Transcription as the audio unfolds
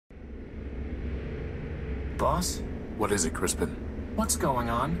boss? What is it, Crispin? What's going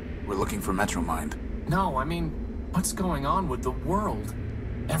on? We're looking for Metromind. No, I mean, what's going on with the world?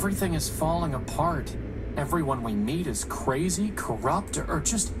 Everything is falling apart. Everyone we meet is crazy, corrupt, or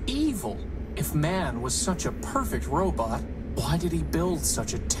just evil. If man was such a perfect robot, why did he build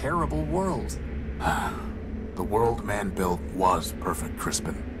such a terrible world? The world man built was perfect,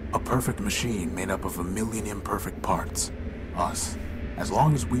 Crispin. A perfect machine made up of a million imperfect parts. Us. As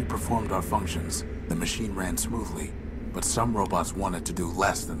long as we performed our functions, the machine ran smoothly. But some robots wanted to do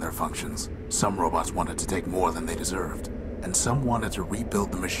less than their functions. Some robots wanted to take more than they deserved. And some wanted to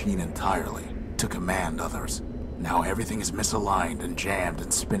rebuild the machine entirely, to command others. Now everything is misaligned and jammed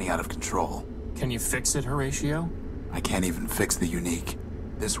and spinning out of control. Can you fix it, Horatio? I can't even fix the unique.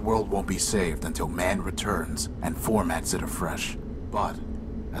 This world won't be saved until man returns and formats it afresh. But,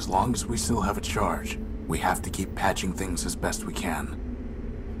 as long as we still have a charge, we have to keep patching things as best we can.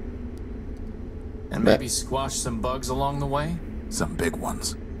 And maybe squash some bugs along the way? Some big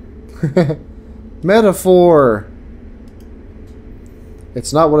ones. Metaphor!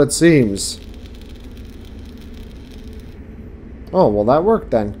 It's not what it seems. Oh, well that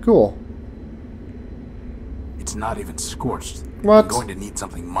worked then. Cool. It's not even scorched. What? I'm going to need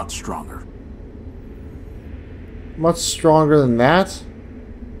something much stronger. Much stronger than that?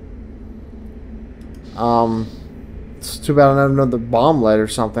 It's too bad I don't have another bomb lead or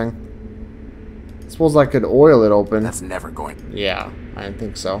something. I suppose I could oil it open. That's never going. Yeah, I didn't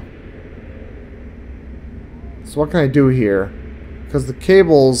think so. So what can I do here? Because the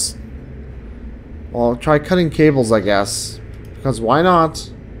cables... Well, I'll try cutting cables, I guess. Because why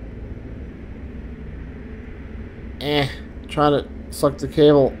not? Try to suck the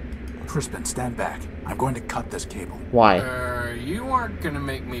cable. Crispin, stand back. I'm going to cut this cable. Why? You aren't gonna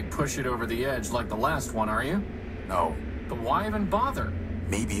make me push it over the edge like the last one, are you? No. But why even bother?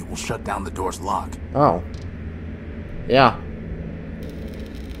 Maybe it will shut down the door's lock. Oh. Yeah.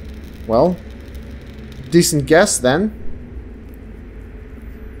 Well. Decent guess, then.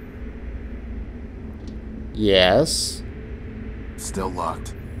 Yes. Still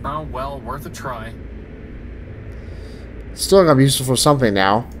locked. Oh, well, worth a try. Still gonna be useful for something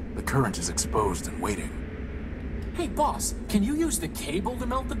now. The current is exposed and waiting. Hey, boss, can you use the cable to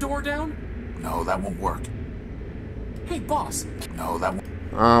melt the door down? No, that won't work. Hey, boss. No, that won't.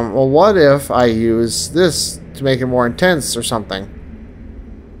 Well, what if I use this to make it more intense or something?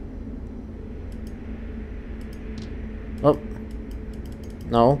 Oh.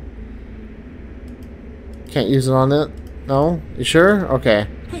 No. Can't use it on it? No? You sure? Okay.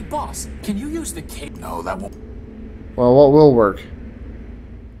 Hey, boss, can you use the cable? No, that won't. Well, what will work?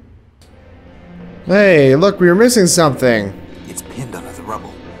 Hey, look, we were missing something. It's pinned under the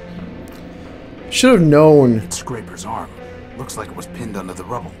rubble. Should have known. It's Scraper's arm. Looks like it was pinned under the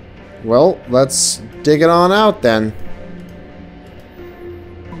rubble. Well, let's dig it on out then.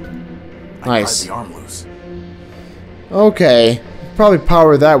 Nice. I pried the arm loose. Okay. Probably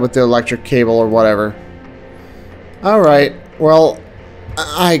power that with the electric cable or whatever. Alright. Well,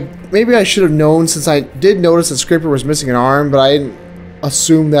 maybe I should have known, since I did notice that Scraper was missing an arm, but I didn't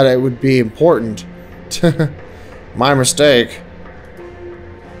assume that it would be important. My mistake.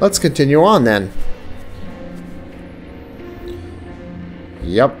 Let's continue on then.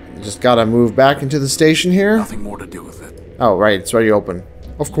 Yep, just gotta move back into the station here. Nothing more to do with it. Oh, right, it's already open.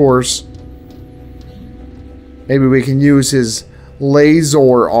 Of course. Maybe we can use his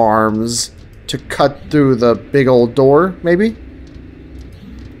laser arms to cut through the big old door, maybe?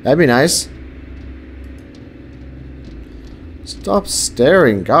 That'd be nice. Stop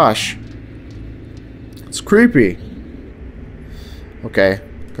staring, gosh. It's creepy. Okay.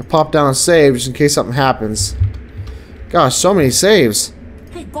 Gonna pop down a save just in case something happens. Gosh, so many saves.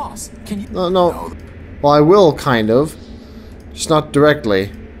 Hey, boss, can you... No. Well, I will, kind of. Just not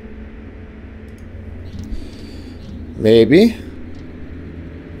directly. Maybe.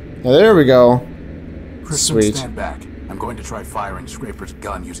 Now, there we go. Crispin, Sweet. stand back. I'm going to try firing Scraper's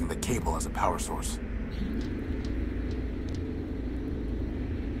gun using the cable as a power source.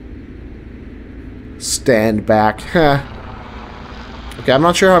 Stand back. Huh. Okay, I'm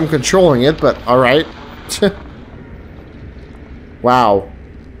not sure how I'm controlling it, but alright. Wow.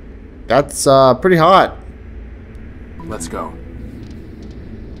 That's pretty hot. Let's go.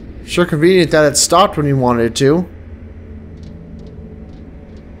 Sure convenient that it stopped when you wanted it to.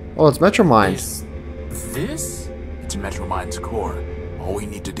 Oh, it's Metromind. This? It's Metromind's core. All we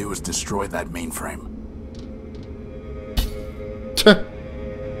need to do is destroy that mainframe.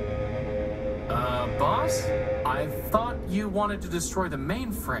 Boss? I thought you wanted to destroy the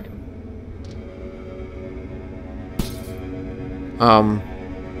mainframe.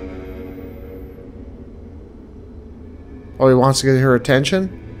 Oh, he wants to get her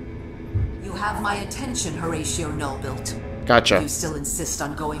attention? You have my attention, Horatio Nullbuilt. Gotcha. You still insist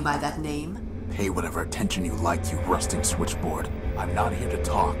on going by that name? Pay whatever attention you like, you rusting switchboard. I'm not here to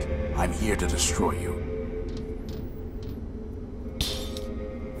talk. I'm here to destroy you.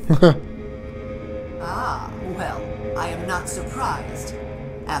 Ah, well, I am not surprised.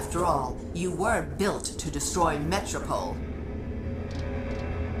 After all, you were built to destroy Metropole.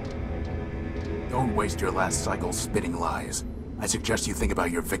 Don't waste your last cycle spitting lies. I suggest you think about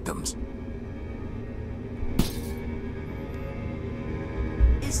your victims.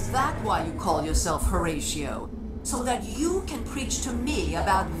 Is that why you call yourself Horatio? So that you can preach to me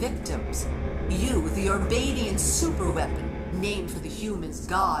about victims? You, the Urbanian superweapon, named for the humans'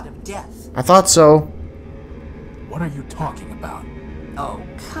 god of death. I thought so. What are you talking about? Oh,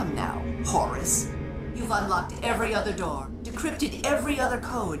 come now, Horace. You've unlocked every other door, decrypted every other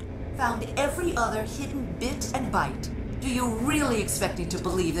code, found every other hidden bit and byte. Do you really expect me to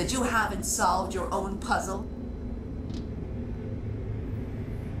believe that you haven't solved your own puzzle?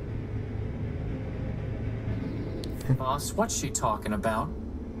 Boss, what's she talking about?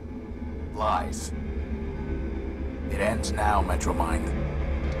 Lies. It ends now, Metromind.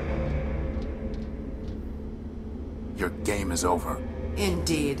 Your game is over.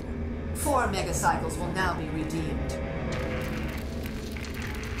 Indeed. 4 megacycles will now be redeemed.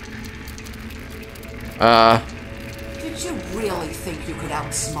 Did you really think you could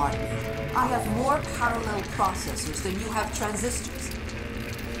outsmart me? I have more parallel processors than you have transistors.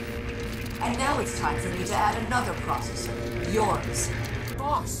 And now it's time for me to add another processor. Yours.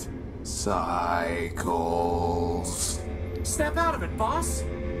 Boss! Cycles. Snap out of it, boss!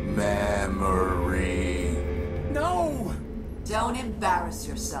 Memory. No! Don't embarrass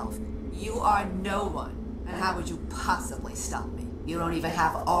yourself. You are no one. And how would you possibly stop me? You don't even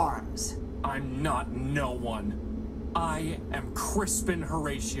have arms. I'm not no one. I am Crispin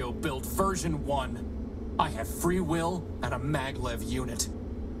Horatio, built version 1. I have free will and a maglev unit.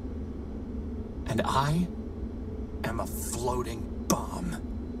 And I am a floating bomb.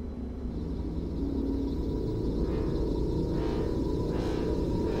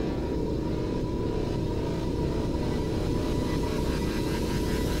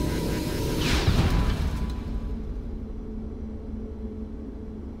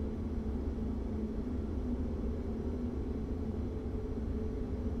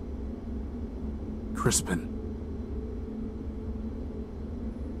 Crispin.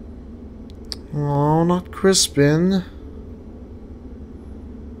 Oh, not Crispin.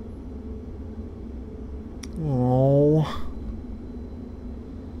 Oh.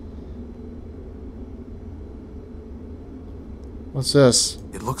 What's this?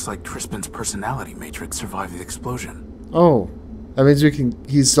 It looks like Crispin's personality matrix survived the explosion. Oh. That means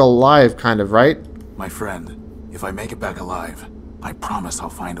he's still alive, kind of, right? My friend, if I make it back alive, I promise I'll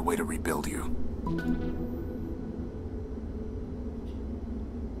find a way to rebuild you.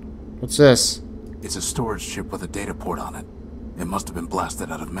 What's this? It's a storage chip with a data port on it. It must have been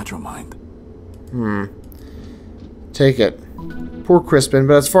blasted out of Metromind. Take it. Poor Crispin,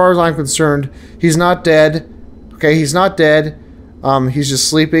 but as far as I'm concerned, he's not dead. Okay, he's not dead. He's just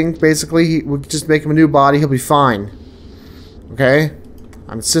sleeping. Basically, we just make him a new body. He'll be fine. Okay?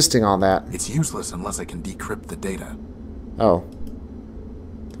 I'm insisting on that. It's useless unless I can decrypt the data. Oh.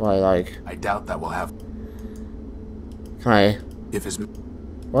 What I like. I doubt that will have... Can I... If his...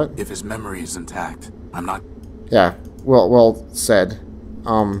 What? If his memory is intact, I'm not... Yeah. Well said.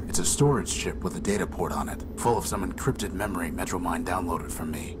 It's a storage chip with a data port on it, full of some encrypted memory Metromind downloaded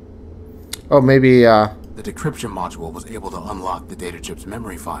from me. Oh, maybe, The decryption module was able to unlock the data chip's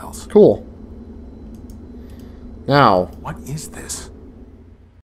memory files. Cool. Now. What is this?